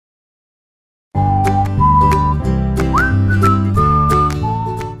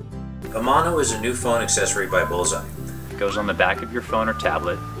is a new phone accessory by Bullz-i. It goes on the back of your phone or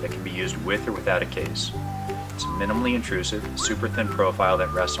tablet that can be used with or without a case. It's minimally intrusive, super thin profile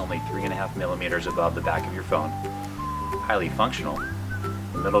that rests only 3.5 millimeters above the back of your phone. Highly functional.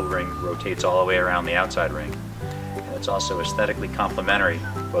 The middle ring rotates all the way around the outside ring. And it's also aesthetically complementary,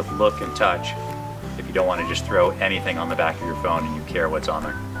 both look and touch, if you don't want to just throw anything on the back of your phone and you care what's on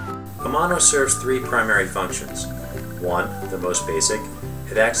there. Amano serves three primary functions. One, the most basic,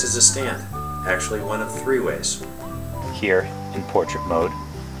 it acts as a stand, actually one of three ways. Here in portrait mode.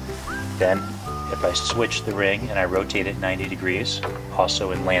 Then if I switch the ring and I rotate it 90 degrees,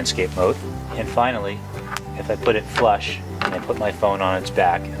 also in landscape mode. And finally, if I put it flush and I put my phone on its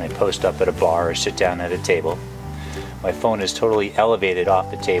back and I post up at a bar or sit down at a table, my phone is totally elevated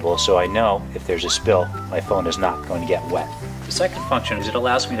off the table, so I know if there's a spill, my phone is not going to get wet. The second function is it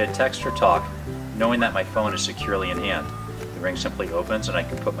allows me to text or talk knowing that my phone is securely in hand. The ring simply opens and I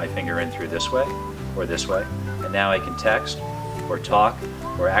can put my finger in through this way or this way, and now I can text or talk,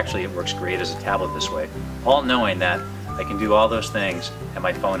 or actually it works great as a tablet this way, all knowing that I can do all those things and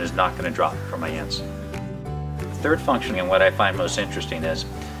my phone is not going to drop from my hands. The third function, and what I find most interesting, is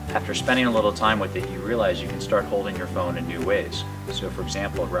after spending a little time with it, you realize you can start holding your phone in new ways. So for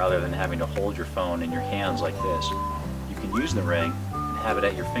example, rather than having to hold your phone in your hands like this, you can use the ring and have it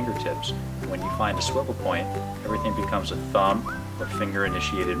at your fingertips. When you find a swivel point, everything becomes a thumb or finger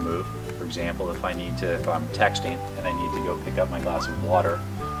initiated move. For example, if I'm texting and I need to go pick up my glass of water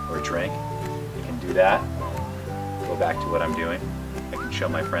or a drink, I can do that, go back to what I'm doing. I can show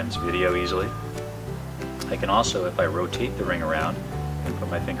my friends video easily. I can also, if I rotate the ring around and put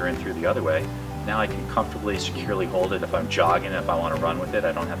my finger in through the other way, now I can comfortably, securely hold it. If I'm jogging, if I want to run with it,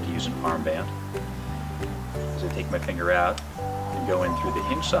 I don't have to use an armband. As I take my finger out and go in through the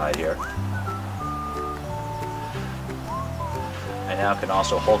hinge side here, I now can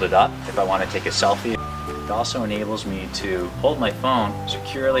also hold it up if I want to take a selfie. It also enables me to hold my phone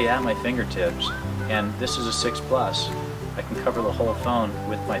securely at my fingertips, and this is a 6 Plus. I can cover the whole phone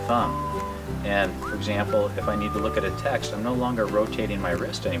with my thumb. And for example, if I need to look at a text, I'm no longer rotating my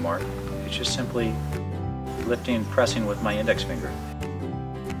wrist anymore. It's just simply lifting, pressing with my index finger.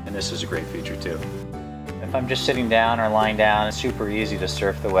 And this is a great feature too. If I'm just sitting down or lying down, it's super easy to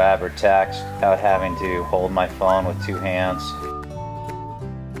surf the web or text without having to hold my phone with two hands.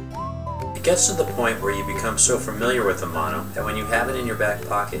 It gets to the point where you become so familiar with Amano that when you have it in your back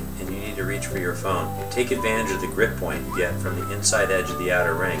pocket and you need to reach for your phone, take advantage of the grip point you get from the inside edge of the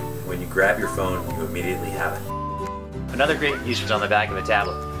outer ring. When you grab your phone, you immediately have it. Another great use is on the back of a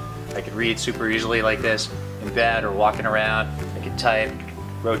tablet. I could read super easily like this in bed or walking around. I could type,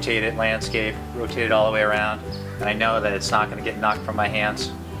 rotate it landscape, rotate it all the way around, and I know that it's not going to get knocked from my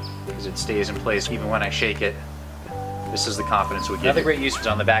hands because it stays in place even when I shake it. This is the confidence we give. Another great use is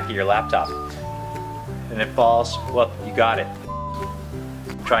on the back of your laptop. And it falls, well, you got it.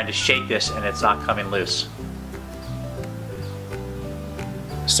 I'm trying to shake this and it's not coming loose.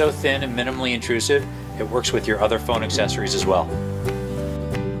 So thin and minimally intrusive, it works with your other phone accessories as well.